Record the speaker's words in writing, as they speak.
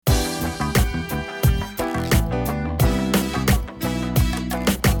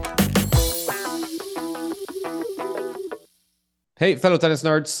Hey, fellow tennis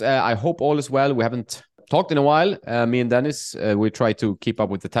nerds. I hope all is well. We haven't talked in a while. Me and Dennis, we try to keep up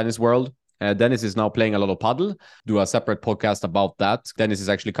with the tennis world. Dennis is now playing a lot of paddle. Do a separate podcast about that. Dennis is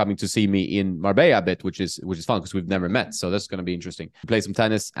actually coming to see me in Marbella a bit, which is fun because we've never met. So that's going to be interesting. Play some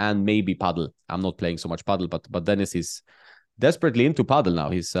tennis and maybe paddle. I'm not playing so much paddle, but Dennis is desperately into paddle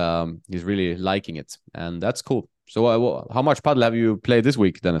now. He's really liking it, and that's cool. So, how much paddle have you played this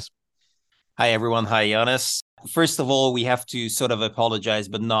week, Dennis? Hi, everyone. Hi, Giannis. First of all, we have to sort of apologize,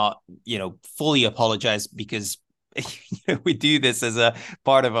 but not, fully apologize because we do this as a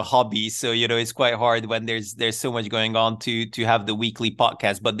part of a hobby. So, it's quite hard when there's so much going on to have the weekly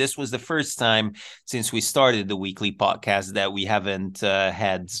podcast. But this was the first time since we started the weekly podcast that we haven't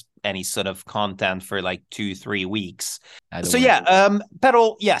had any sort of content for like 2-3 weeks. So yeah,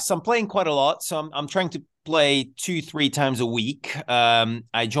 pedal. Yes, I'm playing quite a lot. So I'm trying to play 2-3 times a week.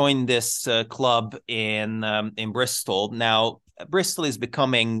 I joined this club in Bristol. Now, Bristol is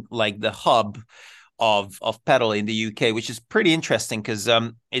becoming like the hub of pedal in the UK, which is pretty interesting because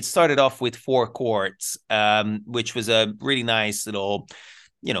it started off with 4 courts, which was a really nice little,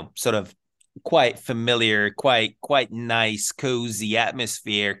 sort of quite familiar, quite nice, cozy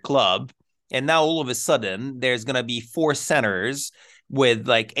atmosphere club. And now all of a sudden, there's gonna be 4 centers with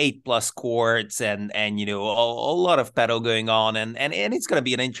like 8+ courts and a lot of pedal going on and it's going to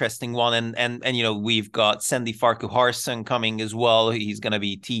be an interesting one and we've got Sandy Farquharson coming as well. He's going to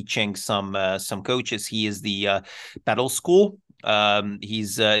be teaching some coaches. He is the pedal school.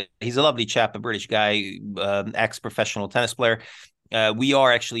 He's a lovely chap, a British guy, ex-professional tennis player. We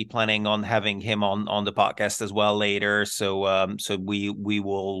are actually planning on having him on the podcast as well later. So we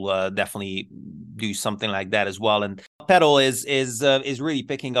will definitely do something like that as well. And pedal is really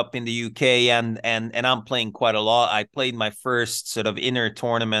picking up in the UK, and I'm playing quite a lot. I played my first sort of inner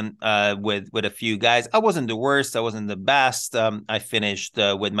tournament with a few guys. I wasn't the worst. I wasn't the best. I finished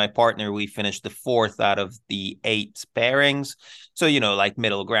with my partner. We finished the fourth out of the 8 pairings. So like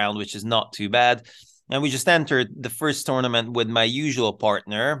middle ground, which is not too bad. And we just entered the first tournament with my usual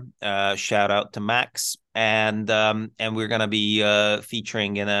partner. Shout out to Max, and we're gonna be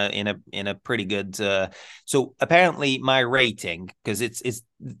featuring in a pretty good. So apparently, my rating, because it's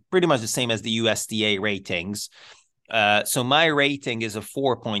pretty much the same as the USDA ratings. So my rating is a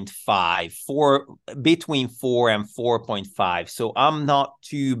 4.5, between 4 and 4.5. So I'm not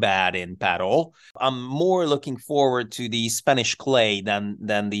too bad in paddle. I'm more looking forward to the Spanish clay than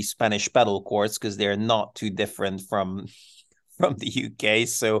the Spanish pedal courts because they're not too different from the UK.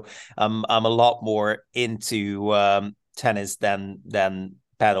 So I'm a lot more into tennis than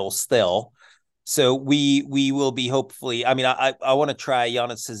paddle still. So we will be hopefully. I mean, I want to try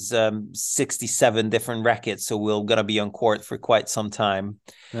Giannis's 67 different rackets, so we're gonna be on court for quite some time.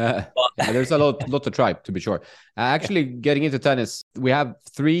 Yeah, there's a lot to try, to be sure. Actually, getting into tennis, we have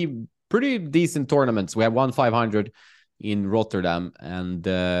 3 pretty decent tournaments. We have one 500 in Rotterdam, and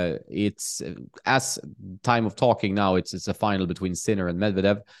it's as time of talking now. It's a final between Sinner and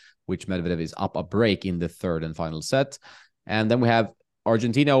Medvedev, which Medvedev is up a break in the third and final set, and then we have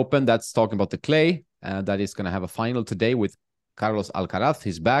Argentina Open. That's talking about the clay. That is going to have a final today with Carlos Alcaraz.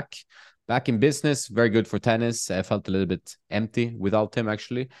 He's back in business. Very good for tennis. I felt a little bit empty without him,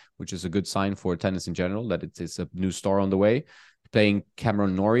 actually, which is a good sign for tennis in general, that it is a new star on the way. Playing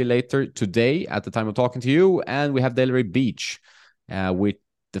Cameron Norrie later today at the time of talking to you. And we have Delray Beach with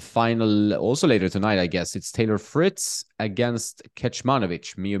the final also later tonight, I guess. It's Taylor Fritz against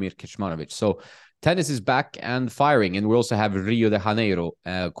Miomir Kecmanovic. So tennis is back and firing, and we also have Rio de Janeiro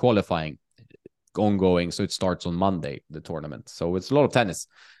qualifying ongoing. So it starts on Monday, the tournament. So it's a lot of tennis.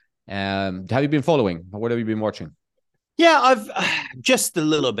 Have you been following? What have you been watching? Yeah, I've just a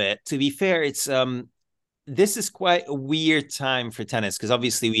little bit. To be fair, it's this is quite a weird time for tennis because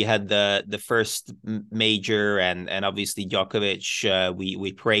obviously we had the first major and obviously Djokovic.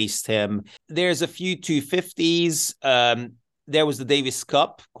 We praised him. There's a few 250s. There was the Davis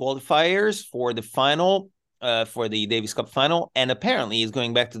Cup qualifiers for the final, for the Davis Cup final, and apparently is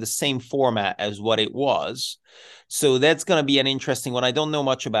going back to the same format as what it was. So that's going to be an interesting one. I don't know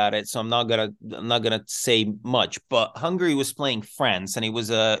much about it, so I'm not gonna say much. But Hungary was playing France, and it was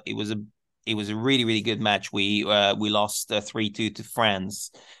a really really good match. We lost 3-2 to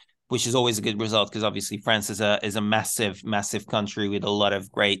France, which is always a good result because obviously France is a massive country with a lot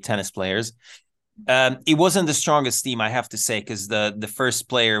of great tennis players. It wasn't the strongest team, I have to say, because the first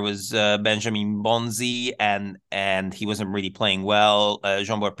player was Benjamin Bonzi, and he wasn't really playing well.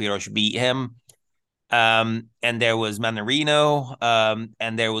 Jean-Bart Piroche beat him. And there was Manarino,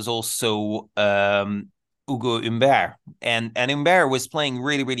 and there was also Ugo Humbert. And Humbert was playing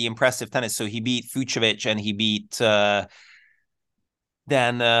really, really impressive tennis. So he beat Fucsovics and he beat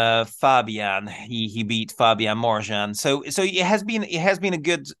Fabian. He beat Fabian Morjan. So it has been a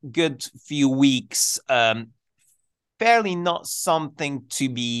good few weeks. Fairly not something to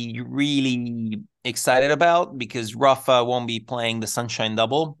be really excited about because Rafa won't be playing the Sunshine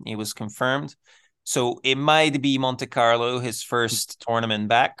Double. It was confirmed. So it might be Monte Carlo, his first tournament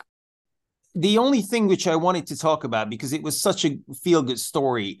back. The only thing which I wanted to talk about, because it was such a feel-good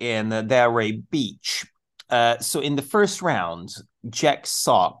story in Delray Beach. So in the first round, Jack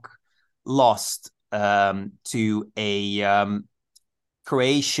Sock lost to a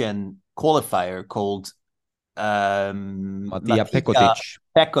Croatian qualifier called Matija Pekotic.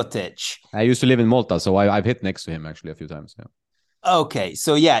 Pekotic. I used to live in Malta, so I've hit next to him actually a few times. Yeah. Okay,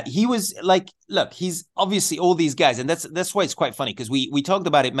 so yeah, he was like, look, he's obviously all these guys, and that's why it's quite funny because we talked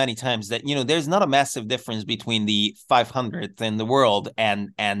about it many times that there's not a massive difference between the 500th in the world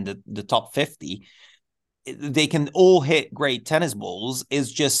and the top 50. They can all hit great tennis balls.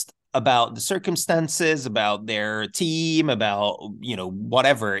 It's just about the circumstances, about their team, about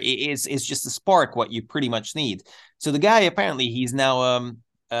whatever. It's just a spark what you pretty much need. So the guy apparently he's now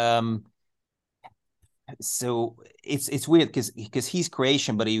so it's weird because he's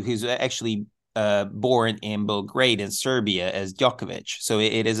Croatian, but he's actually born in Belgrade in Serbia as Djokovic. So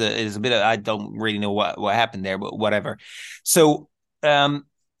it is a bit of, I don't really know what happened there, but whatever. So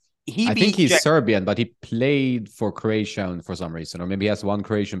I think he's Serbian, but he played for Croatia for some reason, or maybe he has one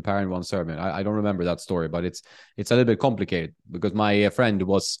Croatian parent, one Serbian. I don't remember that story, but it's a little bit complicated because my friend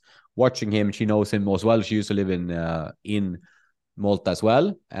was watching him. She knows him as well. She used to live in Malta as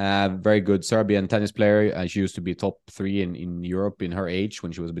well. Very good Serbian tennis player. She used to be top 3 in Europe in her age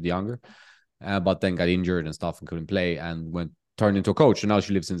when she was a bit younger, but then got injured and stuff and couldn't play and turned into a coach. And now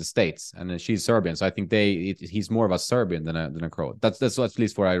she lives in the States and she's Serbian. So I think he's more of a Serbian than a Croat. That's at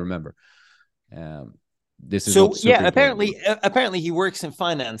least what I remember. This is so yeah. Apparently he works in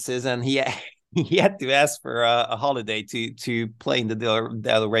finances and he had to ask for a holiday to play in the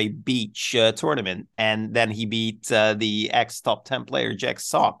Delray Beach tournament, and then he beat the ex top 10 player Jack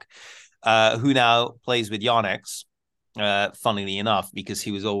Sock, who now plays with Yonex. Funnily enough, because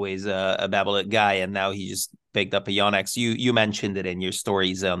he was always a Babolat guy, and now he just picked up a Yonex. You mentioned it in your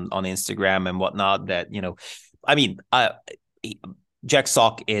stories on Instagram and whatnot that I mean, Jack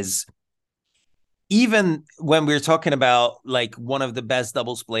Sock is, even when we're talking about like one of the best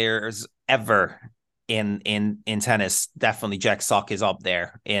doubles players ever in tennis, definitely Jack Sock is up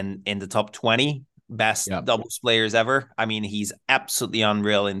there in the top 20 best doubles players ever. I mean, he's absolutely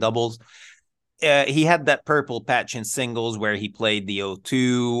unreal in doubles. He had that purple patch in singles where he played the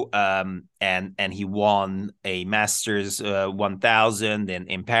O2 and he won a Masters 1000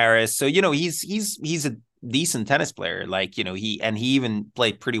 in Paris. So he's a decent tennis player. Like he even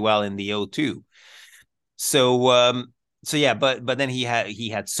played pretty well in the O2. So yeah, but then he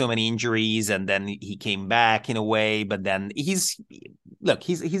had so many injuries, and then he came back in a way. But then he's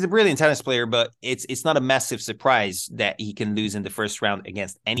a brilliant tennis player, but it's not a massive surprise that he can lose in the first round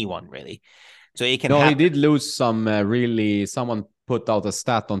against anyone really. So it can. No, he did lose some. Someone put out a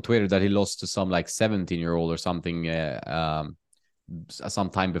stat on Twitter that he lost to some like 17-year-old or something some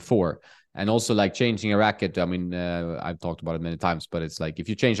time before. And also like changing a racket. I mean, I've talked about it many times, but it's like if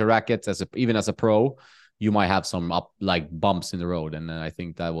you change a racket even as a pro, you might have some bumps in the road. And I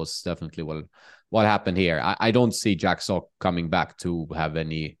think that was definitely what happened here. I don't see Jack Sock coming back to have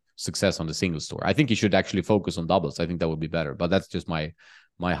any success on the singles tour. I think he should actually focus on doubles. I think that would be better. But that's just my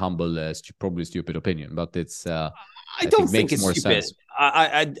humble, probably stupid opinion. But it's I don't think it's stupid.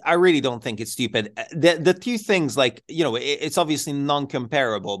 I really don't think it's stupid. The two things, like, it's obviously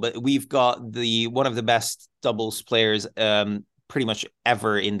non-comparable, but we've got one of the best doubles players pretty much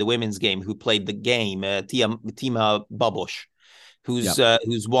ever in the women's game who played the game, Tima Babos, who's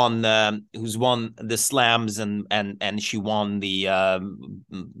won the slams and she won the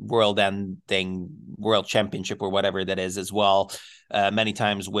world championship or whatever that is as well, many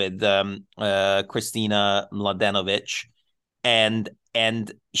times with Kristina Mladenovic, and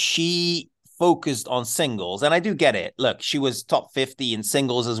she focused on singles. And I do get it. Look, she was top 50 in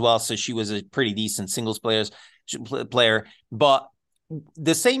singles as well, so she was a pretty decent singles player. But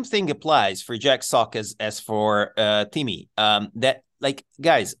the same thing applies for Jack Sock as for Timmy. That, like,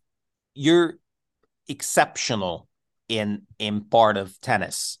 guys, you're exceptional in part of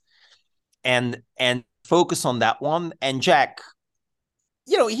tennis, and focus on that one. And Jack,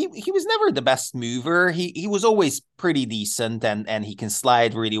 he was never the best mover. He was always pretty decent, and he can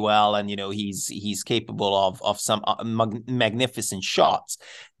slide really well, and he's capable of some magnificent shots,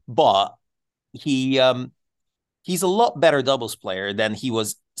 but he's a lot better doubles player than he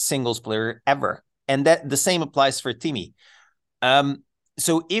was singles player ever. And that the same applies for Timmy.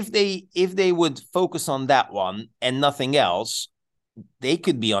 So if they would focus on that one and nothing else, they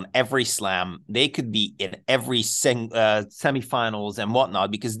could be on every slam. They could be in every semifinals and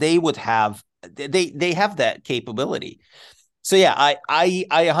whatnot, because they would have they have that capability. So yeah, I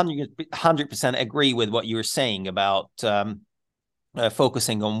 100% agree with what you were saying about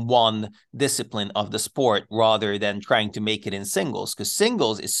focusing on one discipline of the sport rather than trying to make it in singles, because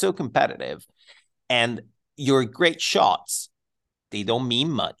singles is so competitive, and your great shots, they don't mean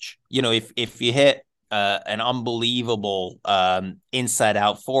much. You know, if you hit an unbelievable inside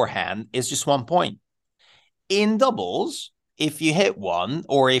out forehand, it's just 1 point. In doubles, if you hit one,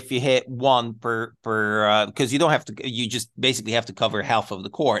 or if you hit one per because you don't have to, you just basically have to cover half of the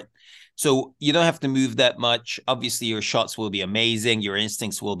court. So you don't have to move that much. Obviously, your shots will be amazing. Your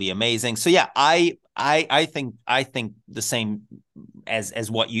instincts will be amazing. So yeah, I think the same as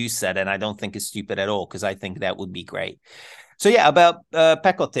what you said, and I don't think it's stupid at all, because I think that would be great. So yeah, about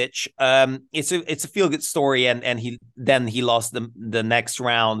Pekotic, it's a feel good story, and he lost the next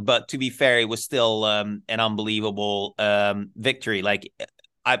round, but to be fair, it was still an unbelievable victory. Like,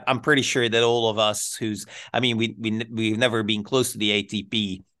 I'm pretty sure that all of us we've never been close to the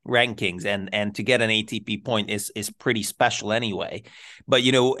ATP rankings, and to get an ATP point is pretty special anyway. But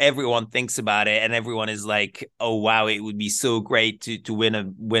you know, everyone thinks about it, and everyone is like, oh wow, it would be so great to win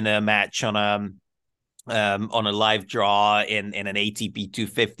a match on a live draw in an ATP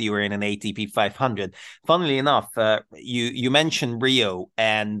 250 or in an ATP 500. Funnily enough, you mentioned Rio,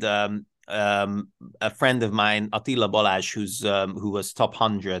 and a friend of mine, Attila Balázs, who was top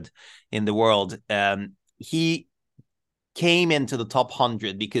 100 in the world, he came into the top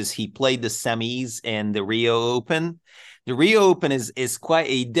 100 because he played the semis in the Rio Open. The Rio Open is quite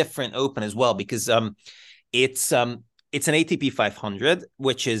a different Open as well, because it's an ATP 500,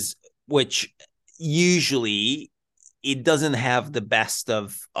 which usually it doesn't have the best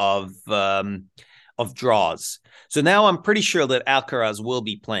of draws. So now I'm pretty sure that Alcaraz will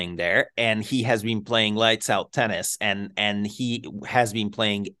be playing there, and he has been playing lights out tennis, and he has been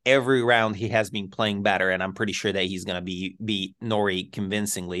playing every round. He has been playing better, and I'm pretty sure that he's going to beat Norrie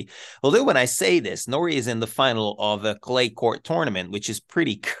convincingly. Although when I say this, Norrie is in the final of a clay court tournament, which is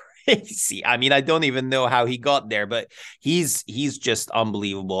pretty crazy. I mean, I don't even know how he got there, but he's just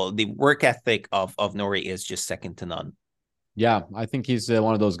unbelievable. The work ethic of Norrie is just second to none. Yeah, I think he's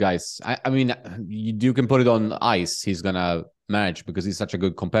one of those guys. I mean, you can put it on ice. He's going to manage because he's such a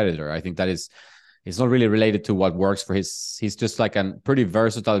good competitor. I think that it's not really related to what works for he's just like a pretty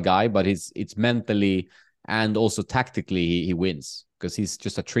versatile guy, but it's mentally and also tactically he wins, because he's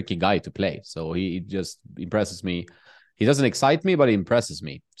just a tricky guy to play. So he just impresses me. He doesn't excite me, but he impresses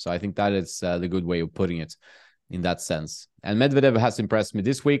me. So I think that is the good way of putting it in that sense. And Medvedev has impressed me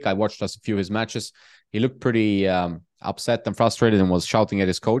this week. I watched a few of his matches. He looked pretty upset and frustrated and was shouting at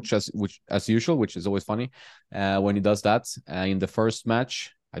his coach as usual, which is always funny when he does that. In the first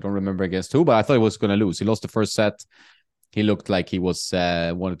match, I don't remember against who, but I thought he was going to lose. He lost the first set. He looked like he was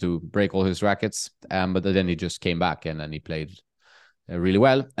wanted to break all his rackets, but then he just came back and then he played really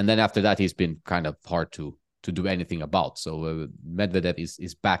well. And then after that, he's been kind of hard to do anything about. So Medvedev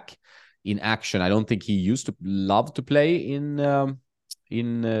is back in action. I don't think he used to love to play in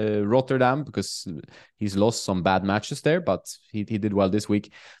Rotterdam, because he's lost some bad matches there, but he did well this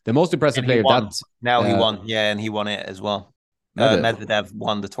week. The most impressive player that he won, and he won it as well. Medvedev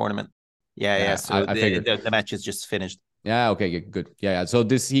won the tournament. Yeah. So the match is just finished. Yeah. Okay. Good. Yeah. So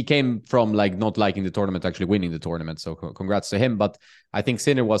he came from like not liking the tournament to actually winning the tournament. So congrats to him. But I think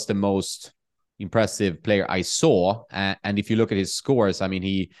Sinner was the most impressive player I saw. And if you look at his scores, I mean,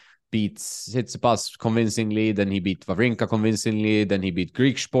 he beat Tsitsipas convincingly, then he beat Wawrinka convincingly, then he beat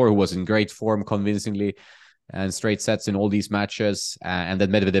Griekspoor, who was in great form, convincingly, and straight sets in all these matches. And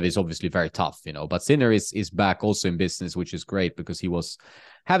then Medvedev is obviously very tough, but Sinner is back also in business, which is great, because he was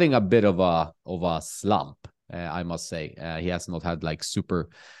having a bit of a slump, I must say. He has not had like super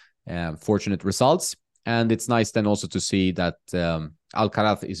fortunate results. And it's nice then also to see that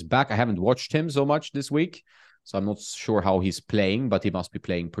Alcaraz is back. I haven't watched him so much this week, so I'm not sure how he's playing, but he must be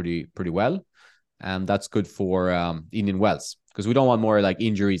playing pretty well. And that's good for Indian Wells, because we don't want more like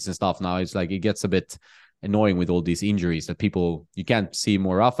injuries and stuff now. It's like it gets a bit annoying with all these injuries that you can't see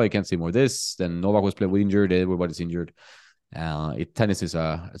more Rafa, you can't see more this. Then Novak was playing with injured, everybody's injured. Tennis is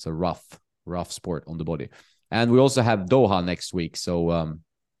it's a rough sport on the body. And we also have Doha next week. So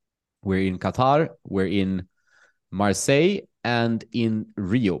we're in Qatar, we're in Marseille, and in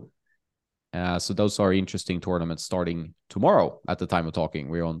Rio. So those are interesting tournaments starting tomorrow at the time of talking.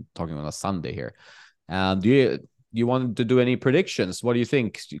 We're talking on a Sunday here. Do you want to do any predictions? What do you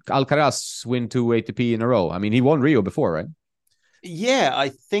think? Alcaraz win 2 ATP in a row. I mean, he won Rio before, right? Yeah, I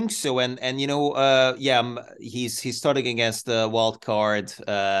think so. And yeah, he's starting against the wild card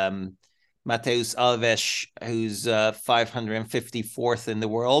Mateus Alves, who's 554th in the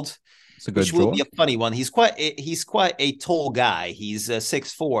world, It's a good which will be draw. a funny one. He's quite a tall guy. He's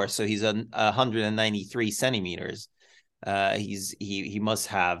 6'4", so he's 193 centimeters. He must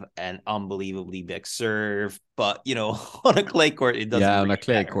have an unbelievably big serve, but on a clay court it doesn't Yeah, on a really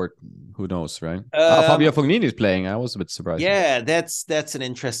clay matter. court, who knows, right? Fabio Um, Fognini is playing. I was a bit surprised. yeah, that's an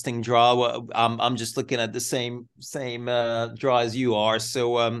interesting draw. I'm just looking at the same draw as you are.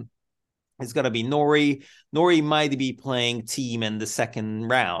 So it's gonna be Nori. Nori might be playing team in the second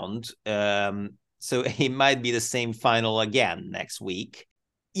round. So it might be the same final again next week.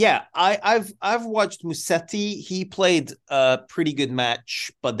 Yeah, I've watched Musetti. He played a pretty good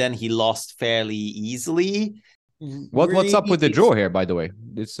match, but then he lost fairly easily. What's up Really, with the draw here, by the way?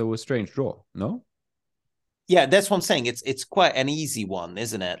 It's a strange draw, no? yeah, that's what I'm saying. It's quite an easy one,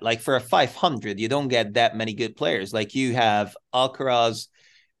 isn't it? Like for a 500, you don't get that many good players. Like you have Alcaraz,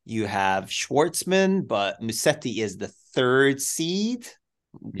 you have Schwartzman, but Musetti is the third seed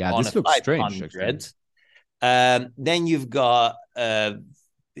Yeah, on a this looks strange, actually. 500. Then you've got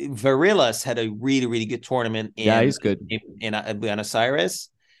Varillas had a really, really good tournament Yeah, in he's good. Buenos Aires.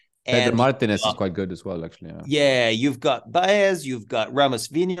 Pedro And Martinez is quite good as well, actually. Yeah. yeah, you've got Baez, you've got Ramos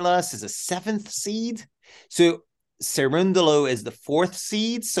Vinolas as a seventh seed. So Cerundolo is the fourth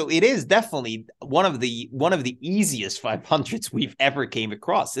seed. So it is definitely one of the easiest 500s we've ever came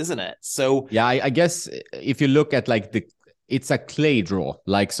across, isn't it? So Yeah, I guess if you look at like it's a clay draw.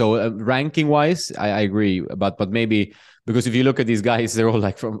 Like so, ranking wise, I agree. But maybe because if you look at these guys, they're all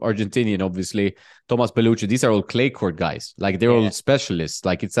like from Argentinian, obviously. Thomas Bellucci, these are all clay court guys. Like they're all specialists.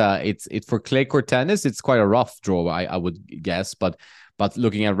 Like it's for clay court tennis. It's quite a rough draw, I would guess. But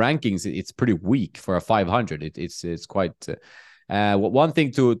looking at rankings, it's pretty weak for a 500. It's quite. One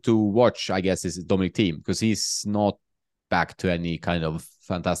thing to watch, I guess, is Dominic Thiem because he's not back to any kind of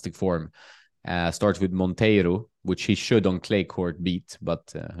fantastic form. Starts with Monteiro, which he should on clay court beat,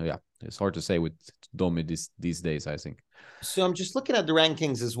 but yeah, it's hard to say with Domi these days, I think. So I'm just looking at the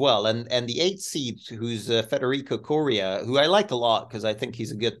rankings as well, and the eighth seed, who's Federico Coria, who I like a lot because I think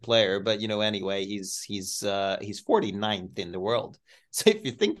he's a good player. But anyway, he's 49th in the world. So if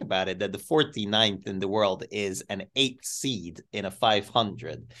you think about it, that the 49th in the world is an eighth seed in a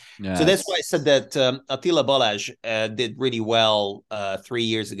 500. Yeah, So that's why I said that Attila Balázs did really well 3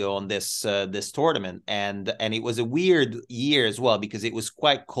 years ago on this tournament, and it was a weird year as well because it was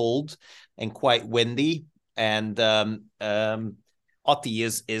quite cold and quite windy. And Otti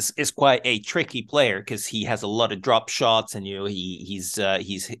is quite a tricky player because he has a lot of drop shots, and he's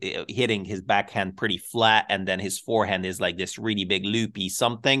hitting his backhand pretty flat, and then his forehand is like this really big loopy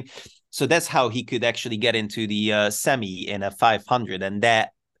something. So that's how he could actually get into the semi in a 500, and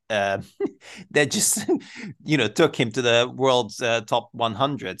that that just took him to the world's top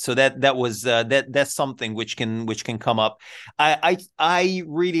 100. So that's something which can come up. I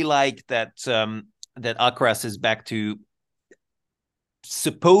really like that that Alcaraz is back to,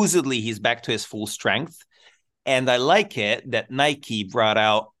 supposedly he's back to his full strength. And I like it that Nike brought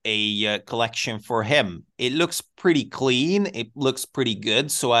out a collection for him. It looks pretty clean. It looks pretty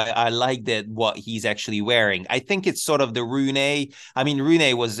good. So I like that what he's actually wearing. I think it's sort of the Rune. I mean,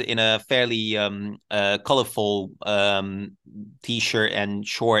 Rune was in a fairly colorful t-shirt and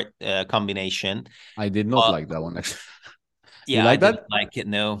short combination. I did not like that one actually. Yeah, like I that? didn't like it.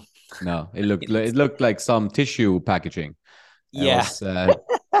 No. No, it looked like some tissue packaging. It Yeah. was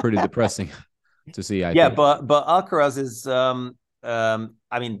pretty depressing to see. I Yeah, think. but Alcaraz is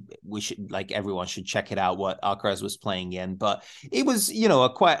I mean, everyone should check it out what Alcaraz was playing in, but it was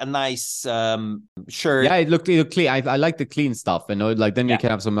quite a nice shirt. Yeah, it looked clean. I like the clean stuff, and like then you can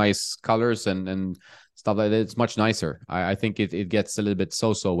have some nice colors and stuff like that. It's much nicer. I think it gets a little bit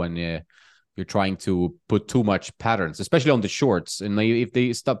so when you're trying to put too much patterns, especially on the shorts. And if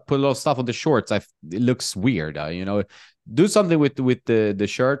they put a lot of stuff on the shorts, it looks weird. Do something with the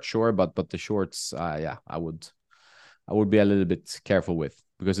shirt, sure, but the shorts, yeah, I would be a little bit careful with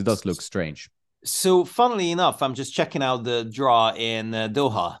because it does look strange. So, funnily enough, I'm just checking out the draw in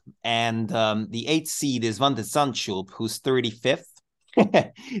Doha, and the eighth seed is Van de Zandschulp, who's 35th.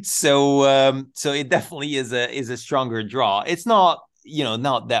 So it definitely is a stronger draw. It's not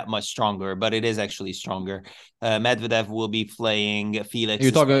not that much stronger, but it is actually stronger. Medvedev will be playing Felix.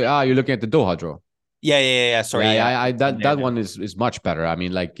 You're looking at the Doha draw. Yeah. Sorry. Yeah. That one is much better. I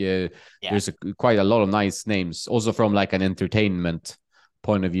mean, like there's quite a lot of nice names, also from like an entertainment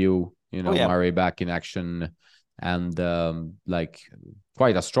point of view. Murray back in action, and like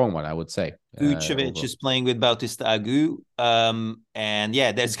quite a strong one, I would say. Vucevic is playing with Bautista Agut. And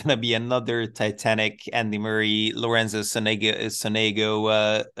yeah, there's going to be another Titanic Andy Murray, Lorenzo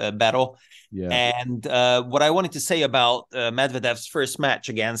Sonego battle. Yeah. And what I wanted to say about Medvedev's first match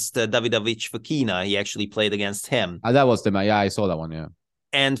against Davidovich Fokina, he actually played against him. That was the match. Yeah, I saw that one. Yeah.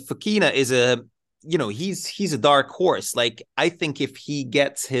 And Fokina is he's a dark horse. Like, I think if he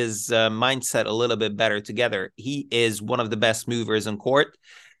gets his mindset a little bit better together, he is one of the best movers on court.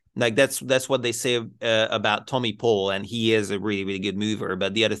 Like, that's what they say about Tommy Paul, and he is a really, really good mover.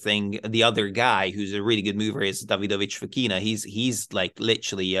 But the other guy who's a really good mover is Davidovich Fokina. He's like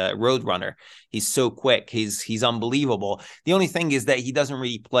literally a road runner. He's so quick. He's unbelievable. The only thing is that he doesn't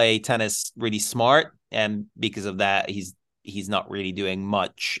really play tennis really smart, and because of that, he's not really doing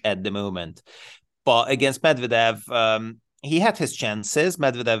much at the moment. But against Medvedev, he had his chances.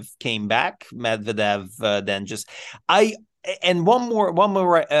 Medvedev came back. Medvedev then just and one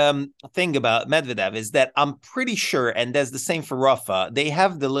more thing about Medvedev is that I'm pretty sure, and that's the same for Rafa, they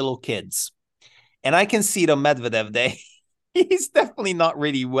have the little kids, and I can see it on Medvedev. He's definitely not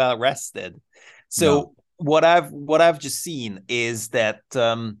really well rested. So what I've just seen is that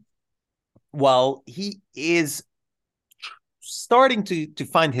while he is starting to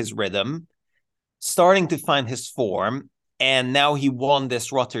find his rhythm, starting to find his form, and now he won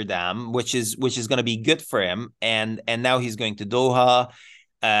this Rotterdam, which is going to be good for him. And now he's going to Doha.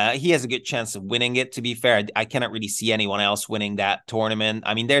 He has a good chance of winning it. To be fair, I cannot really see anyone else winning that tournament.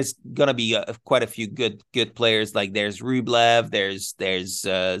 I mean, there's going to be quite a few good players. Like, there's Rublev, there's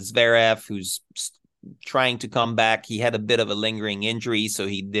Zverev, who's trying to come back. He had a bit of a lingering injury, so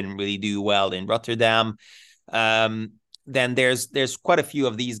he didn't really do well in Rotterdam. Then there's quite a few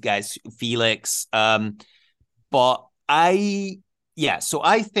of these guys, Felix. But so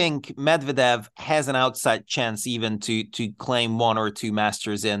I think Medvedev has an outside chance even to claim one or two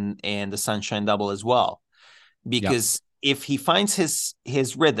Masters in the Sunshine Double as well, because if he finds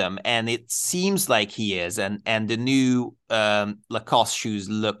his rhythm, and it seems like he is, and the new Lacoste shoes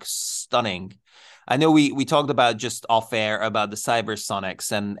look stunning. I know we talked about just off air about the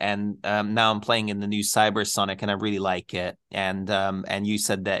Cybersonics, and now I'm playing in the new Cybersonic, and I really like it. And you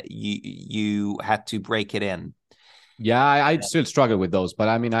said that you had to break it in. Yeah, I still struggle with those, but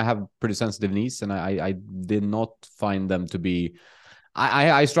I mean, I have pretty sensitive knees, and I did not find them to be.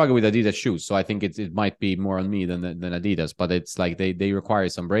 I struggle with Adidas shoes, so I think it might be more on me than Adidas. But it's like they require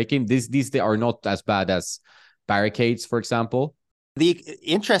some breaking. These they are not as bad as Barricades, for example. The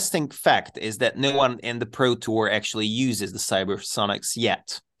interesting fact is that no one in the Pro Tour actually uses the Cybersonics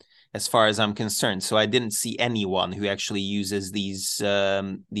yet, as far as I'm concerned. So I didn't see anyone who actually uses these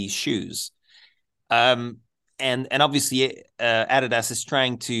shoes. And obviously, Adidas is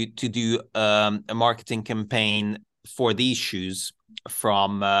trying to do a marketing campaign for these shoes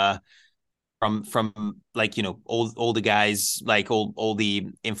from like, all the guys, like all the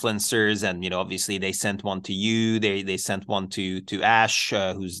influencers, and obviously they sent one to you. They sent one to Ash,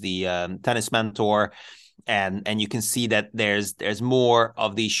 who's the tennis mentor, and you can see that there's more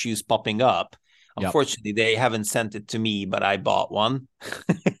of these shoes popping up. Unfortunately, they haven't sent it to me, but I bought one.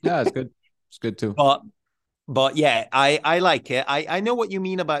 Yeah, it's good. It's good too. But yeah, I like it. I know what you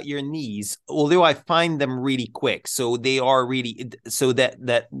mean about your knees, although I find them really quick. So they are really, so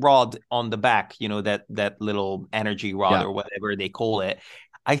that rod on the back, that little energy rod or whatever they call it,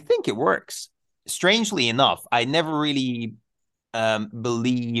 I think it works. Strangely enough, I never really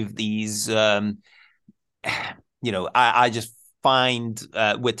believe these, I just find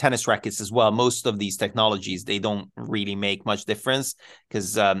with tennis rackets as well, most of these technologies, they don't really make much difference,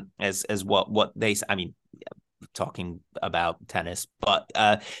 because as what they, I mean, talking about tennis, but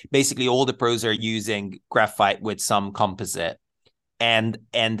basically all the pros are using graphite with some composite, and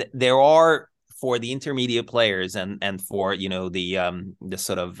there are, for the intermediate players and for the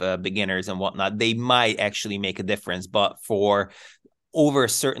sort of beginners and whatnot, they might actually make a difference, but for over a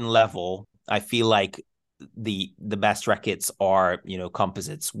certain level, I feel like the best rackets are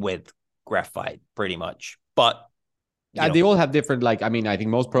composites with graphite pretty much. But they all have different, like, I mean, I think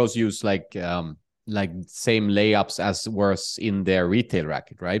most pros use like same layups as was in their retail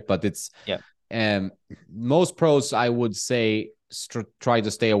racket, right? But it's most pros, I would say, try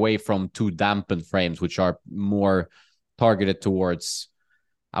to stay away from too dampened frames, which are more targeted towards,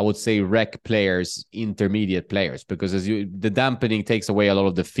 I would say, rec players, intermediate players, because the dampening takes away a lot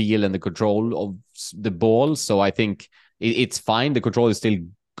of the feel and the control of the ball. So I think it's fine. The control is still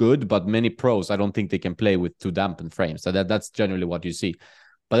good, but many pros, I don't think they can play with too dampened frames. So that's generally what you see.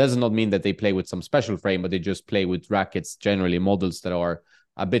 But that does not mean that they play with some special frame, but they just play with rackets, generally models that are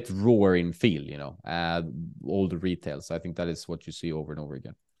a bit raw in feel, all the retail. So I think that is what you see over and over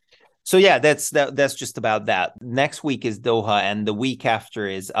again. So yeah, that's just about that. Next week is Doha, and the week after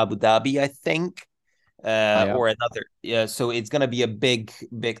is Abu Dhabi, I think, or another. Yeah, so it's gonna be a big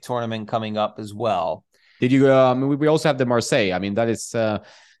tournament coming up as well. Did you? We also have the Marseille. I mean, that is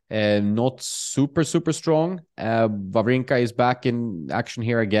not super strong. Wawrinka is back in action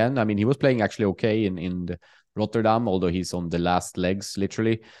here again. I mean, he was playing actually okay in Rotterdam, although he's on the last legs,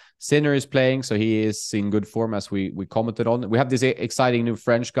 literally. Sinner is playing, so he is in good form, as we commented on. We have this exciting new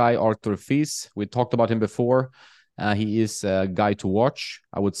French guy, Arthur Fils. We talked about him before. He is a guy to watch.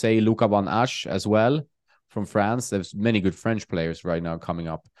 I would say Luca Van Asch as well from France. There's many good French players right now coming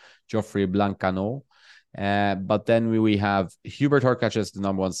up. Geoffrey Blancano. But then we have Hubert Hurkacz as the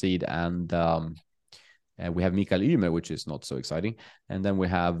number 1 seed, and we have Mikael Ymer, which is not so exciting. And then we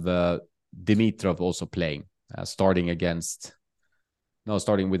have Dimitrov also playing, starting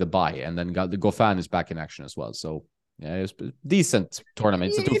with a bye, and then the Goffin is back in action as well. So yeah, it's a decent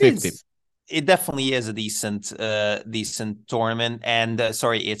tournament. It's a 250. It definitely is a decent tournament. And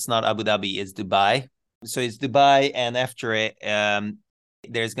sorry, it's not Abu Dhabi, it's Dubai. So it's Dubai, and after it,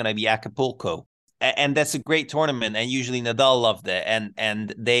 there's gonna be Acapulco. And that's a great tournament, and usually Nadal loved it,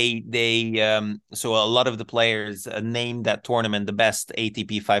 and they so a lot of the players named that tournament the best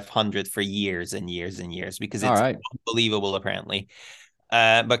ATP 500 for years and years and years, because it's unbelievable apparently.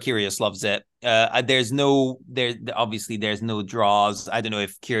 But Kyrgios loves it. There's no draws. I don't know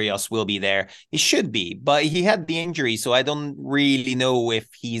if Kyrgios will be there. He should be, but he had the injury, so I don't really know if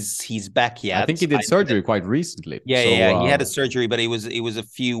he's back yet. I think he did surgery quite recently. Yeah, he had a surgery, but it was a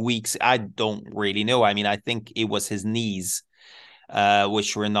few weeks. I don't really know. I mean, I think it was his knees,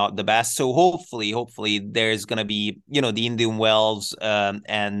 which were not the best. So hopefully there's going to be, the Indian Wells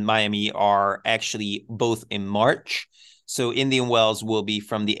and Miami are actually both in March. So Indian Wells will be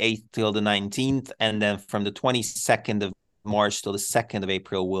from the 8th till the 19th, and then from the 22nd of March till the 2nd of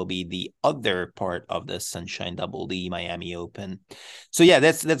April will be the other part of the Sunshine Double, the Miami Open. So yeah,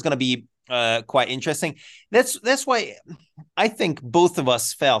 that's going to be quite interesting. That's why I think both of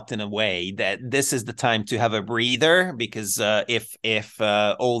us felt in a way that this is the time to have a breather, because if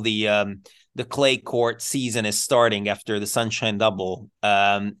all the clay court season is starting after the Sunshine Double,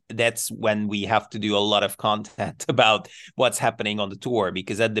 that's when we have to do a lot of content about what's happening on the tour,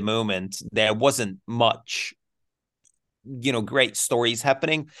 because at the moment there wasn't much great stories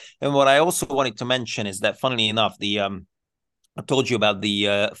happening. And what I also wanted to mention is that, funnily enough, I told you about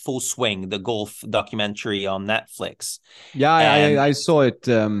the Full Swing, the golf documentary on Netflix. Yeah, I saw it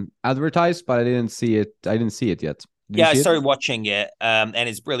advertised, but I didn't see it. I didn't see it yet. I started watching it, and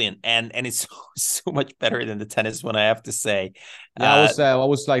it's brilliant, and it's so much better than the tennis one, I have to say. Yeah, I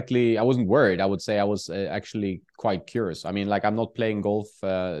wasn't worried. I would say I was actually quite curious. I mean, like, I'm not playing golf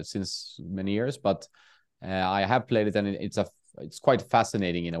since many years, but I have played it, and it's quite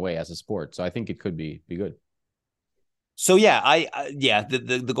fascinating in a way as a sport. So I think it could be good. So yeah,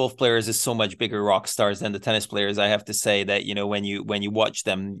 the golf players is so much bigger rock stars than the tennis players. I have to say that, when you watch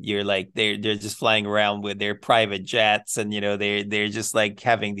them, you're like, they're just flying around with their private jets, and they're just like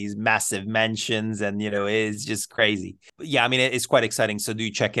having these massive mansions, and it's just crazy. But yeah, I mean, it's quite exciting. So do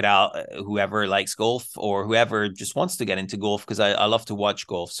check it out, whoever likes golf or whoever just wants to get into golf, because I love to watch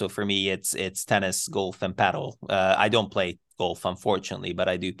golf. So for me, it's tennis, golf, and paddle. I don't play golf, unfortunately, but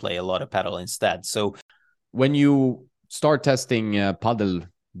I do play a lot of paddle instead. So when you start testing paddle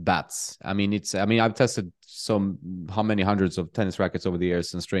bats, I mean, I've tested how many hundreds of tennis rackets over the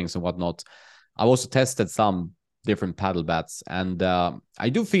years and strings and whatnot. I've also tested some different paddle bats, and I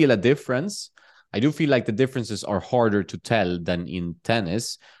do feel a difference. I do feel like the differences are harder to tell than in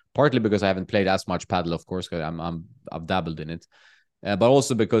tennis, partly because I haven't played as much paddle, of course, because I've dabbled in it, but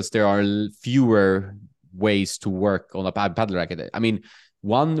also because there are fewer ways to work on a paddle racket. I mean,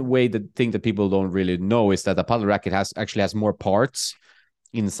 one way, the thing that people don't really know is that a paddle racket actually has more parts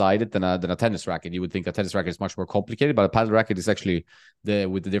inside it than a tennis racket. You would think a tennis racket is much more complicated, but a paddle racket is actually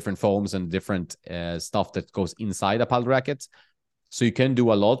with the different foams and different stuff that goes inside a paddle racket. So you can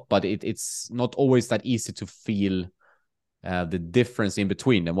do a lot, but it's not always that easy to feel the difference in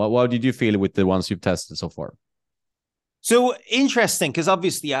between them. What did you feel with the ones you've tested so far? So interesting, because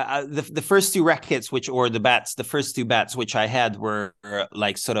obviously the first two rackets, the first two bats which I had were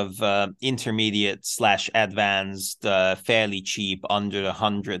like sort of intermediate / advanced, fairly cheap, under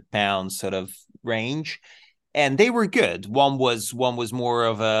 £100 sort of range. and they were good. One was more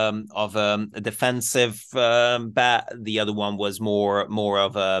of a defensive bat. The other one was more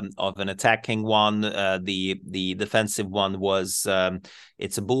of an attacking one. The defensive one was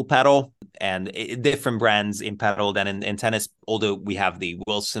it's a bull paddle, and different brands in paddle than in tennis. Although we have the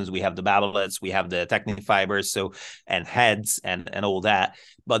Wilsons, we have the Babylets, we have the Technifibers, so and heads and all that.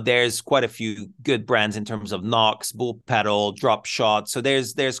 But there's quite a few good brands in terms of Knox, bull paddle, drop shot. So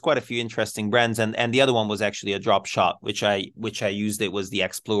there's quite a few interesting brands, and the other one was actually a drop shot, which I used. It was the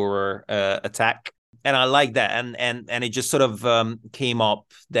Explorer Attack, and I like that. And it just sort of came up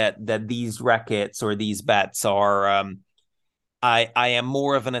that these rackets or these bats are. I am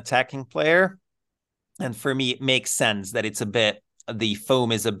more of an attacking player, and for me it makes sense that it's a bit. The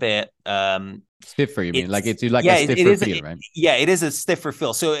foam is a bit stiffer. You mean like it's like a stiffer feel, right? Yeah, it is a stiffer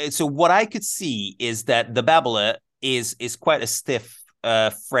feel. So what I could see is that the Babolat is quite a stiff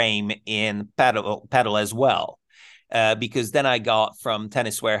frame in paddle as well. Because then I got from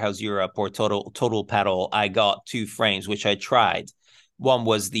Tennis Warehouse Europe or Total Paddle, I got two frames which I tried. One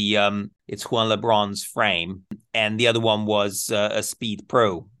was the it's Juan Lebron's frame, and the other one was a Speed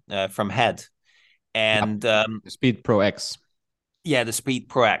Pro from Head, and Speed Pro X. Yeah, the Speed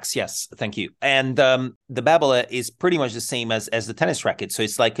Pro X. Yes, thank you. And the Babolat is pretty much the same as the tennis racket. So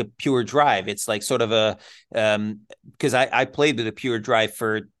it's like a pure drive. It's like sort of a because I played with a pure drive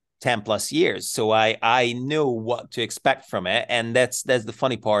for 10 plus years, so I know what to expect from it, and that's the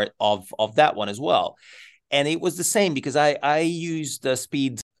funny part of that one as well. And it was the same because I used the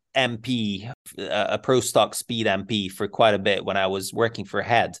Speed MP, a Pro Stock Speed MP for quite a bit when I was working for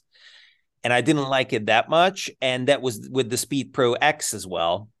Head. And I didn't like it that much. And that was with the Speed Pro X as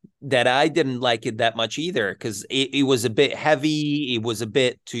well, that I didn't like it that much either, because it was a bit heavy. It was a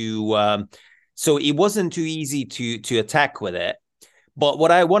bit too, so it wasn't too easy to attack with it. But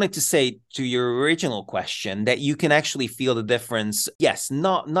what I wanted to say to your original question, that you can actually feel the difference. Yes,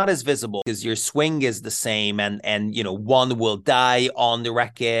 not as visible because your swing is the same, and you know, one will die on the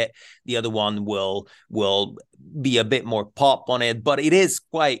racket, the other one will be a bit more pop on it, but it is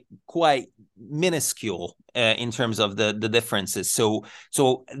quite minuscule in terms of the differences. So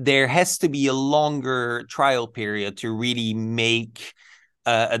there has to be a longer trial period to really make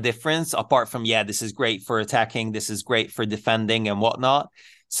a difference, apart from, yeah, this is great for attacking, this is great for defending and whatnot.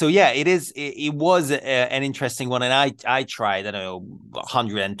 So yeah, it was an interesting one, and I tried, I don't know,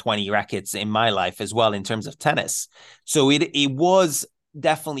 120 rackets in my life as well in terms of tennis. So it was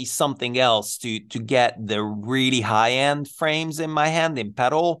definitely something else to get the really high end frames in my hand in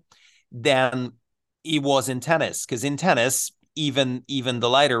paddle than it was in tennis, because in tennis, even the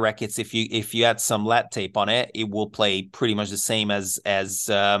lighter rackets, if you add some lat tape on it, it will play pretty much the same as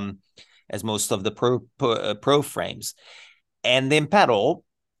most of the pro frames. And in paddle,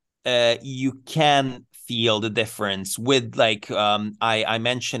 you can feel the difference with, like, I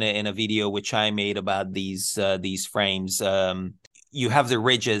mentioned it in a video which I made about these frames. You have the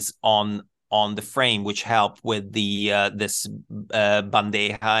ridges on the frame which help with the this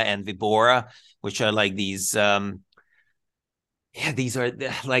Bandeja and Vibora, which are like these these are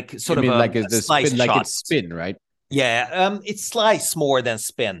like sort of like a slice spin, shots. like it's spin, right? Yeah, it's slice more than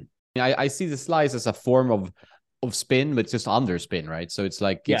spin. I see the slice as a form of spin, but it's just under spin, right? So it's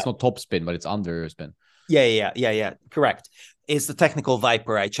like it's not top spin, but it's under spin. Yeah. Correct. It's the Technical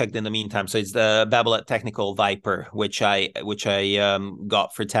Viper. I checked in the meantime, so it's the Babolat Technical Viper, which I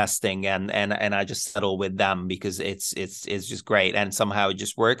got for testing, and I just settled with them because it's just great, and somehow it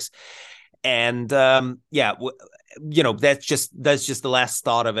just works. And you know, that's just the last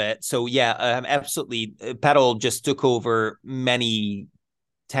thought of it. So yeah, absolutely, paddle just took over many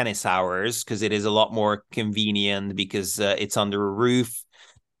tennis hours because it is a lot more convenient, because it's under a roof.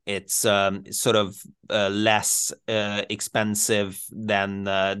 It's sort of less expensive than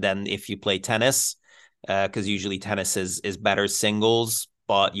if you play tennis, because usually tennis is better singles,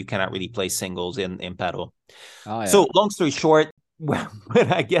 but you cannot really play singles in paddle. Oh, yeah. So long story short, when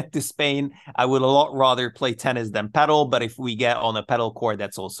I get to Spain, I would a lot rather play tennis than paddle. But if we get on a paddle court,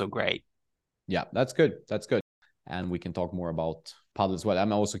 that's also great. Yeah, that's good. That's good. And we can talk more about paddle as well.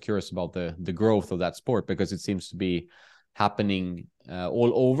 I'm also curious about the growth of that sport, because it seems to be happening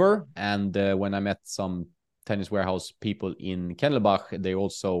all over. And when I met some Tennis Warehouse people in Kennelbach, they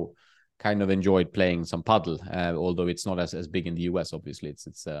also kind of enjoyed playing some paddle, although it's not as big in the US. Obviously,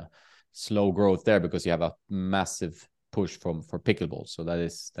 it's a slow growth there because you have a massive push for pickleball. So that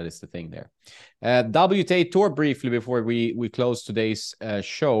is the thing there. WTA Tour briefly before we close today's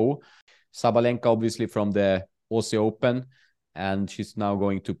show. Sabalenka, obviously, from the Aussie Open, and she's now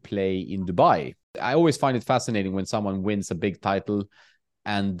going to play in Dubai. I always find it fascinating when someone wins a big title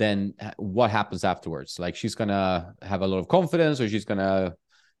and then what happens afterwards? Like, she's gonna have a lot of confidence, or she's gonna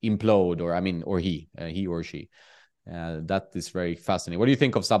implode, or I mean, or he or she. That is very fascinating. What do you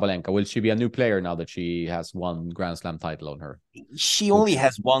think of Sabalenka? Will she be a new player now that she has one Grand Slam title on her? She only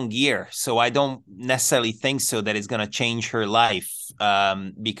has 1 year, so I don't necessarily think so that it's going to change her life,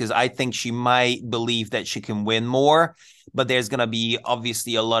 because I think she might believe that she can win more, but there's going to be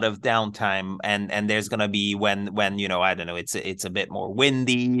obviously a lot of downtime, and there's going to be when I don't know, it's a bit more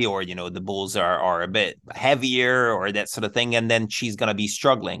windy, or the bulls are a bit heavier, or that sort of thing, and then she's going to be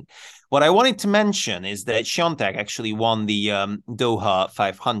struggling. What I wanted to mention is that Świątek actually won the Doha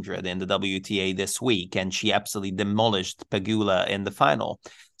 500 in the WTA this week, and she absolutely demolished Pegula in the final,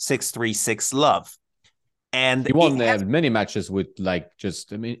 6-3, 6-love. And he won many matches with I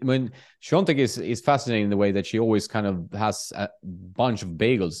mean, when Świątek is fascinating in the way that she always kind of has a bunch of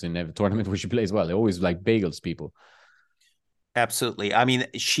bagels in every tournament where she plays well. They always bagels people. Absolutely. I mean,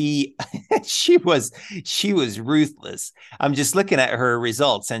 she was ruthless. I'm just looking at her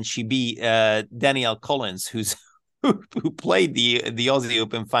results, and she beat Danielle Collins, who played the Aussie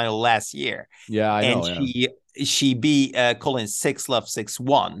Open final last year. Yeah, I know. And she beat Collins 6-love,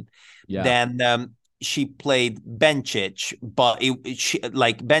 6-1. Yeah. Then she played Bencic, but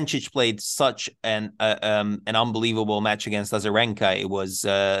Bencic played such an unbelievable match against Azarenka. It was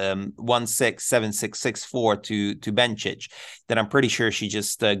 1-6, 7-6, 6-4 to Bencic. That I'm pretty sure she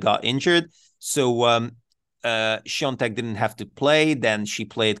just got injured. So Świątek didn't have to play. Then she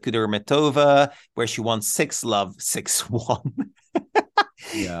played Kudermetova, where she won 6-love, 6-1.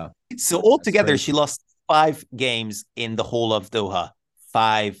 Yeah. So altogether, she lost 5 games in the whole of Doha.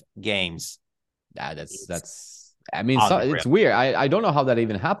 5 games. Yeah, that's I mean, it's weird. I don't know how that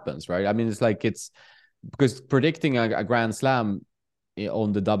even happens, right? I mean, it's because predicting a Grand Slam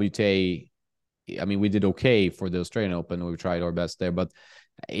on the WTA, I mean, we did okay for the Australian Open. We tried our best there, but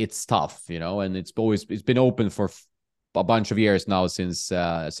it's tough, and it's been open for a bunch of years now since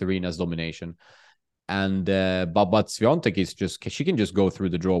Serena's domination. And but Świątek is she can just go through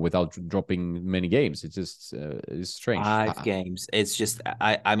the draw without dropping many games. It's just it's strange. 5 games. It's just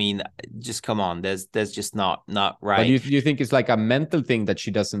I mean, just come on. There's just not right. But do you think it's like a mental thing that she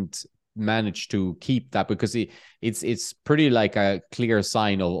doesn't manage to keep that, because it's pretty like a clear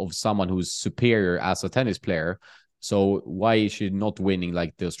sign of someone who's superior as a tennis player. So why is she not winning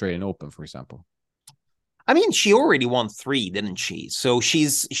like the Australian Open, for example? I mean, she already won 3, didn't she? So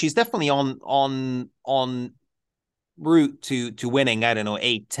she's definitely on route to winning, I don't know,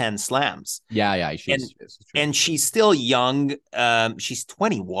 8, 10 slams. Yeah, and she's still young. She's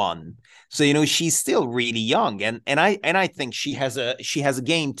 21, so she's still really young, and I think she has a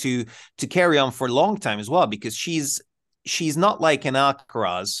game to carry on for a long time as well, because she's not like an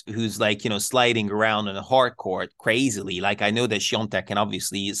Alcaraz who's sliding around in a hard court crazily. Like, I know that Świątek can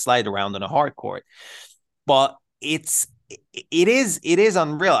obviously slide around in a hard court, but it is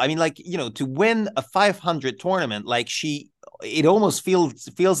unreal. I mean, to win a 500 tournament, it almost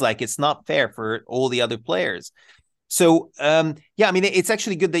feels like it's not fair for all the other players. So, yeah, I mean, it's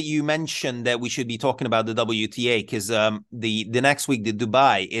actually good that you mentioned that we should be talking about the WTA, because the next week, the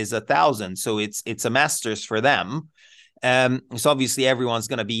Dubai is 1,000. So it's a Masters for them. So obviously everyone's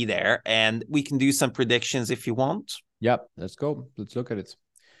going to be there, and we can do some predictions if you want. Yep, let's go. Let's look at it.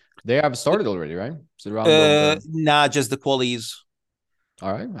 They have started already, right? So nah, just the qualies.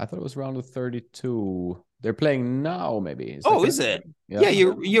 All right, I thought it was round of 32. They're playing now, maybe. Is it? Yeah,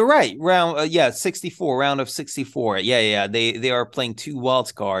 you're right. Round 64, round of 64. Yeah. They are playing 2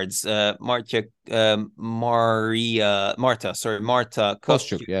 wild cards. Marta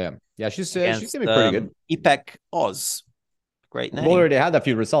Kostyuk. Yeah. She's gonna be pretty good. Ipek Oz. Great name. We already had a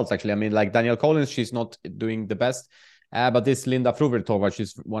few results, actually. I mean, like Danielle Collins, she's not doing the best. But this Linda Fruhvirtova,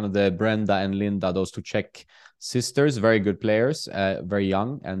 she's one of the Brenda and Linda, those 2 Czech sisters, very good players, very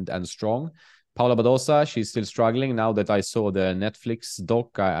young and strong. Paula Badosa, she's still struggling. Now that I saw the Netflix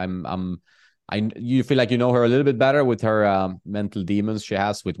doc, you feel like you know her a little bit better with her mental demons she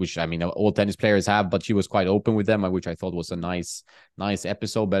has, which I mean all tennis players have, but she was quite open with them, which I thought was a nice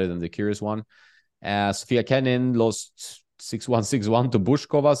episode, better than the Curious one. Sofia Kenin lost 6-1, 6-1 to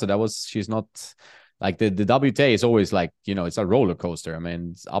Bushkova, so she's not. Like the WTA is always it's a roller coaster. I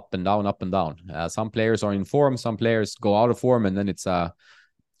mean, it's up and down, up and down. Some players are in form, some players go out of form, and then it's a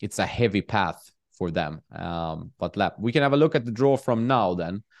heavy path for them. But we can have a look at the draw from now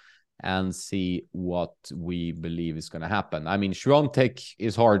then and see what we believe is going to happen. I mean, Świątek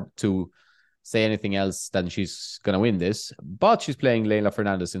is hard to say anything else than she's going to win this, but she's playing Leylah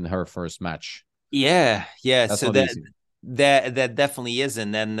Fernandez in her first match. Yeah. That's so not easy. that definitely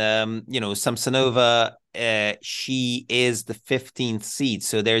isn't. And Samsonova, she is the 15th seed,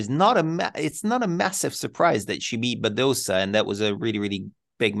 so there's not it's not a massive surprise that she beat Badosa, and that was a really, really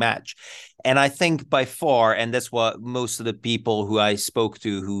big match. And I think by far, and that's what most of the people who I spoke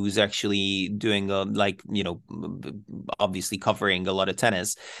to, who's actually doing obviously covering a lot of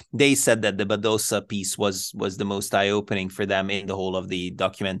tennis, they said that the Badosa piece was the most eye-opening for them in the whole of the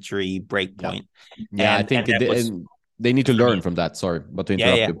documentary Breakpoint. Yeah, I think they need to learn from that. Sorry, but to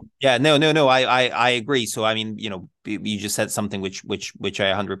interrupt you. Yeah. No. I agree. So I mean, you just said something which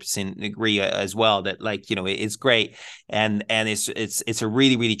I 100% agree as well. That it's great, and it's a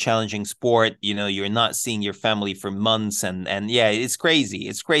really, really challenging sport. You're not seeing your family for months, and yeah, it's crazy.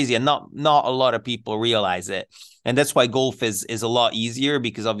 It's crazy, and not a lot of people realize it. And that's why golf is a lot easier,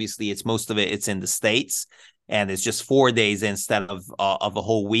 because obviously most of it's in the States. And it's just 4 days instead of a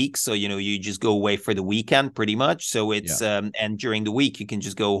whole week. So, you just go away for the weekend pretty much. So it's, and during the week, you can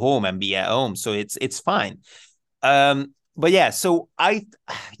just go home and be at home. So it's fine. But yeah, so I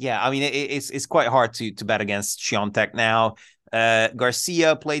mean, it's quite hard to bet against Swiatek now.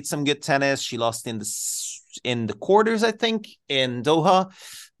 Garcia played some good tennis. She lost in the quarters, I think, in Doha.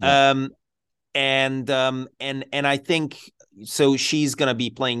 Yeah. And I think, so she's going to be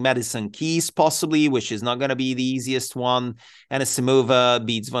playing Madison Keys possibly, which is not going to be the easiest one. Anisimova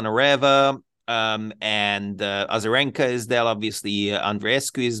beats Zvonareva, and Azarenka is there. Obviously,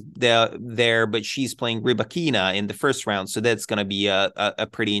 Andreescu is there, but she's playing Rybakina in the first round, so that's going to be a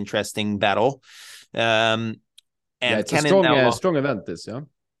pretty interesting battle. And it's a strong event. This,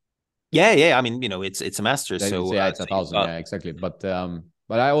 yeah. I mean, it's a Masters, so it's 1,000. Yeah, exactly. But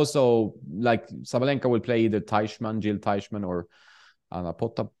I also like Sabalenka will play either Jill Teichmann or Anna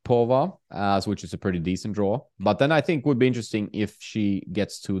Potapova, which is a pretty decent draw. But then I think would be interesting if she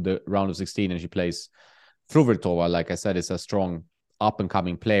gets to the round of 16 and she plays Fruhvirtova. Like I said, it's a strong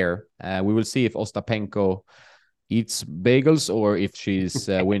up-and-coming player. We will see if Ostapenko eats bagels or if she's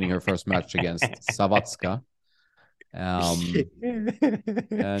winning her first match against Savatska. And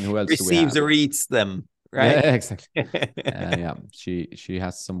who else receives or eats them? Right. Yeah, exactly. Yeah, she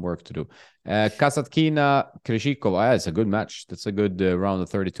has some work to do. Kasatkina Krejcikova, it's a good match. That's a good round of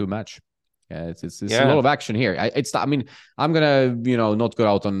 32 match. It's a lot of action here. I mean, I'm gonna not go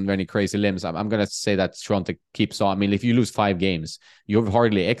out on any crazy limbs. I'm gonna say that Swiatek keeps on. I mean, if you lose 5 games, you have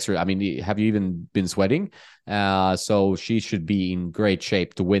hardly extra. I mean, have you even been sweating? So she should be in great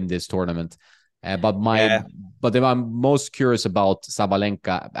shape to win this tournament. But I'm most curious about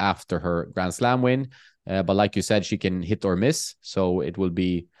Sabalenka after her Grand Slam win. But like you said, she can hit or miss. So it will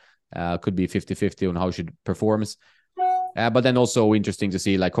be, could be 50-50 on how she performs. But then also interesting to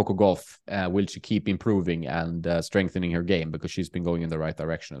see, like Coco Gauff, will she keep improving and strengthening her game, because she's been going in the right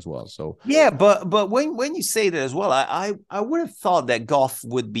direction as well. So yeah, but when you say that as well, I would have thought that Gauff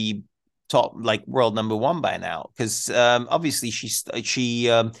would be top, like world number 1 by now, because obviously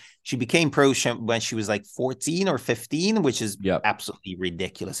she became pro when she was like 14 or 15, which is absolutely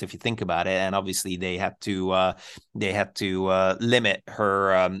ridiculous if you think about it. And obviously they had to limit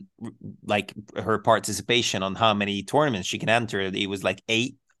her like her participation on how many tournaments she can enter. It was like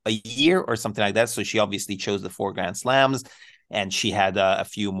 8 a year or something like that. So she obviously chose the 4 Grand Slams, and she had a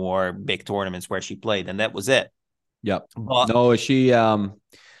few more big tournaments where she played, and that was it. Yeah, no,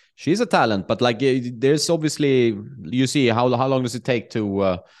 she's a talent, but like there's obviously, you see how long does it take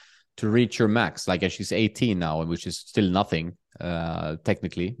to reach your max? Like she's 18 now, which is still nothing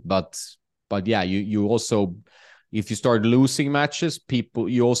technically, but yeah, you also, if you start losing matches,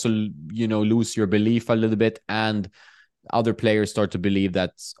 you also lose your belief a little bit, and other players start to believe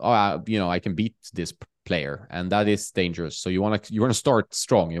that I can beat this player, and that is dangerous. So you want to start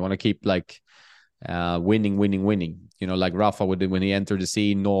strong. You want to keep like winning. Like Rafa when he entered the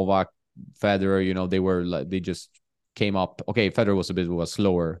scene, Novak, Federer, they just came up. Okay, Federer was a bit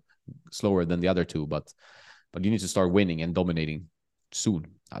slower than the other two, but you need to start winning and dominating soon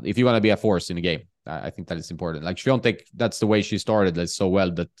if you want to be a force in the game. I think that is important. Like Swiatek, that's the way she started so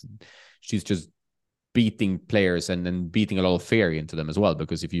well, that she's just beating players and then beating a lot of fear into them as well.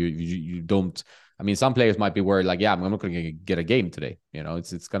 Because if you don't, I mean, some players might be worried, like, yeah, I'm not going to get a game today.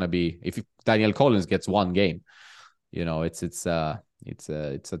 It's going to be, if Danielle Collins gets 1 game, it's a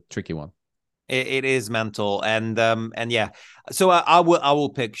tricky one. It is mental, and yeah. So I will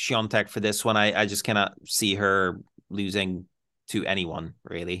pick Swiatek for this one. I just cannot see her losing to anyone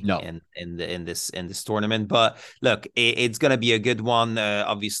really in this tournament. But look, it's going to be a good one.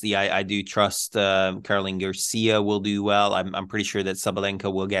 Obviously, I do trust Caroline Garcia will do well. I'm pretty sure that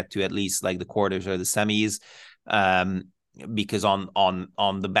Sabalenka will get to at least like the quarters or the semis. because on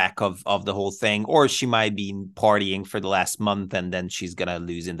the back of the whole thing, or she might be partying for the last month and then she's gonna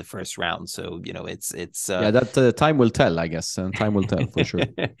lose in the first round. So it's yeah, that time will tell, I guess, and time will tell for sure.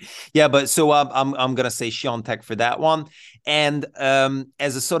 Yeah, but so I'm gonna say Świątek for that one. And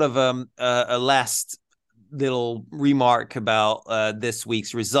as a sort of a last little remark about this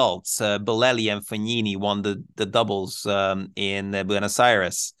week's results, Bolelli and Fognini won the doubles in Buenos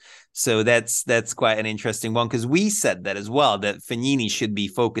Aires. So that's quite an interesting one, because we said that as well, that Fognini should be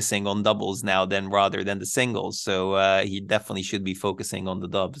focusing on doubles now rather than the singles. So he definitely should be focusing on the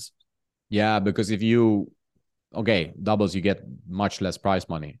dubs. Yeah, because doubles, you get much less prize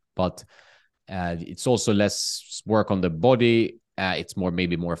money, but it's also less work on the body. It's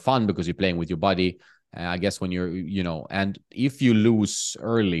maybe more fun because you're playing with your body. I guess when and if you lose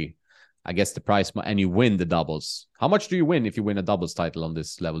early, I guess the prize and you win the doubles. How much do you win if you win a doubles title on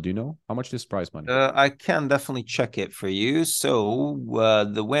this level? Do you know how much this prize money? I can definitely check it for you. So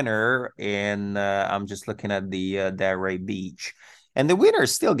the winner I'm just looking at the Delray Beach, and the winner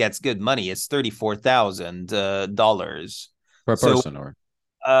still gets good money. It's $34,000 per person, or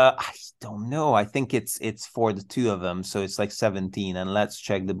I don't know. I think it's for the two of them, so it's like 17. And let's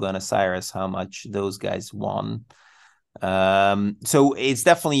check the Buenos Aires, how much those guys won. So it's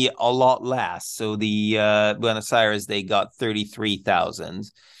definitely a lot less. So the Buenos Aires, they got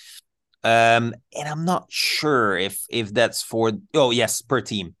 33,000. And I'm not sure if that's for, oh yes, per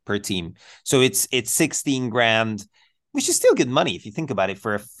team. So it's 16 grand, which is still good money if you think about it,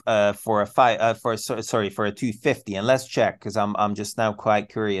 for a 250. And let's check, because I'm just now quite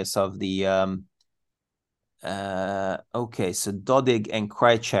curious of the okay, so Dodig and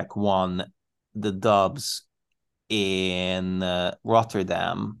Krajicek won the dubs in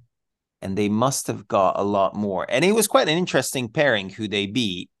Rotterdam, and they must have got a lot more. And it was quite an interesting pairing who they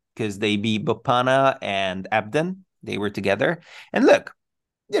beat, because they beat Bopana and Abden. They were together. And look,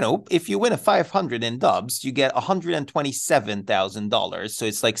 if you win a 500 in dubs, you get $127,000. So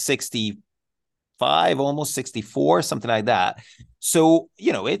it's like 65, almost 64, something like that. So,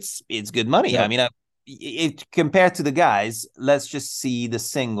 it's good money. Yeah. I mean, compared to the guys, let's just see the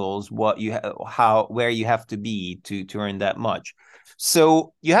singles, where you have to be to earn that much.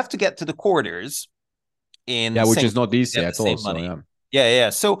 So you have to get to the quarters in which is not easy at all. So, yeah.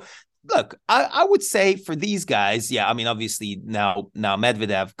 So look, I would say for these guys, I mean, obviously now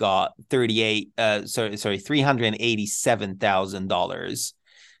Medvedev got $387,000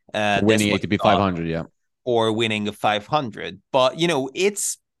 winning ATP 500, or winning a 500. But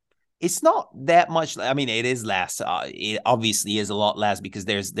it's not that much. I mean, it is less. It obviously is a lot less, because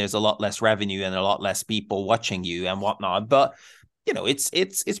there's a lot less revenue and a lot less people watching you and whatnot. But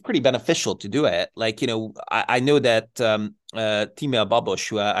it's pretty beneficial to do it. Like, I know that Timea Babos,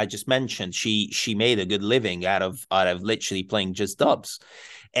 who I just mentioned, she made a good living out of literally playing just dubs.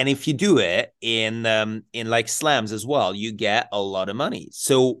 And if you do it in like slams as well, you get a lot of money.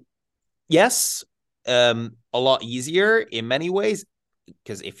 So yes, a lot easier in many ways,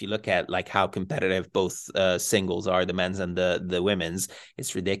 because if you look at like how competitive both singles are, the men's and the women's,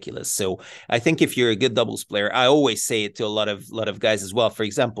 it's ridiculous. So I think if you're a good doubles player, I always say it to a lot of guys as well. For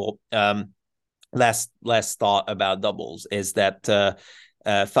example, last thought about doubles is that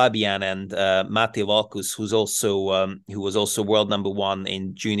Fabian and Mate Valkus, who was also world number one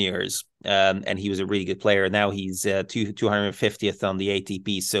in juniors, and he was a really good player. Now he's 250th on the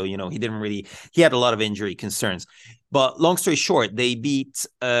ATP, so he had a lot of injury concerns. But long story short, they beat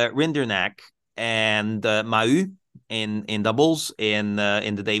Rinderknech and Mahut in doubles in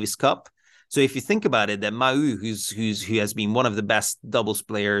the Davis Cup. So if you think about it, that Mahut, who has been one of the best doubles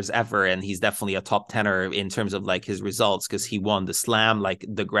players ever, and he's definitely a top tenor in terms of like his results, because he won the Slam, like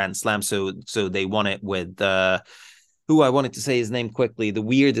the Grand Slam. So they won it with who I wanted to say his name quickly, the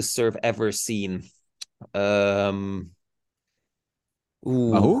weirdest serve ever seen. Who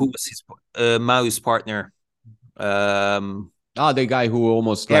was his Mahut's partner? the guy who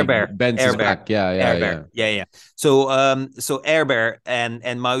almost bends his back. Yeah. So Herbert and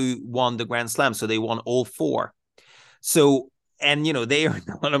Mahut won the Grand Slam, so they won all four. So, and they earned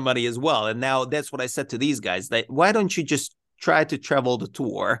a lot of money as well. And now that's what I said to these guys, that why don't you just try to travel the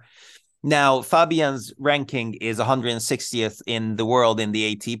tour? Now, Fabian's ranking is 160th in the world in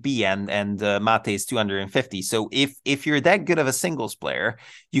the ATP, and Mate is 250. So if you're that good of a singles player,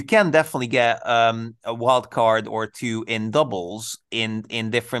 you can definitely get a wild card or two in doubles in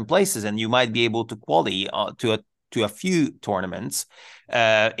different places, and you might be able to qualify to a few tournaments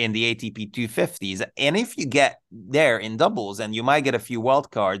in the ATP 250s. And if you get there in doubles, and you might get a few wild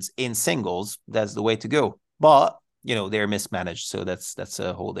cards in singles, that's the way to go. But they're mismanaged. So that's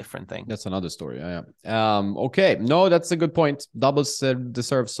a whole different thing. That's another story. Yeah. Okay. No, that's a good point. Doubles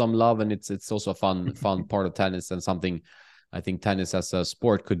deserve some love, and it's also a fun part of tennis, and something I think tennis as a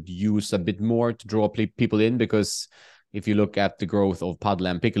sport could use a bit more to draw people in, because if you look at the growth of paddle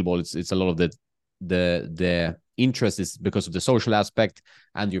and pickleball, it's a lot of the interest is because of the social aspect,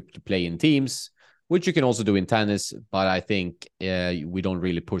 and you play in teams, which you can also do in tennis. But I think we don't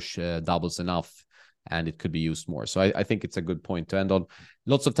really push doubles enough, and it could be used more. So I think it's a good point to end on.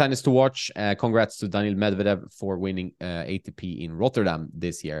 Lots of tennis to watch. Congrats to Daniil Medvedev for winning ATP in Rotterdam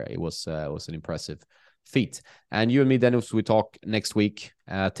this year. It was an impressive feat. And you and me, Dennis, we talk next week.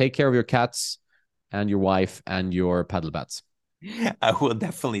 Take care of your cats and your wife and your paddle bats. I will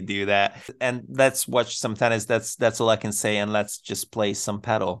definitely do that. And let's watch some tennis. That's all I can say. And let's just play some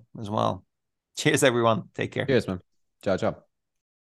paddle as well. Cheers, everyone. Take care. Cheers, man. Ciao, ciao.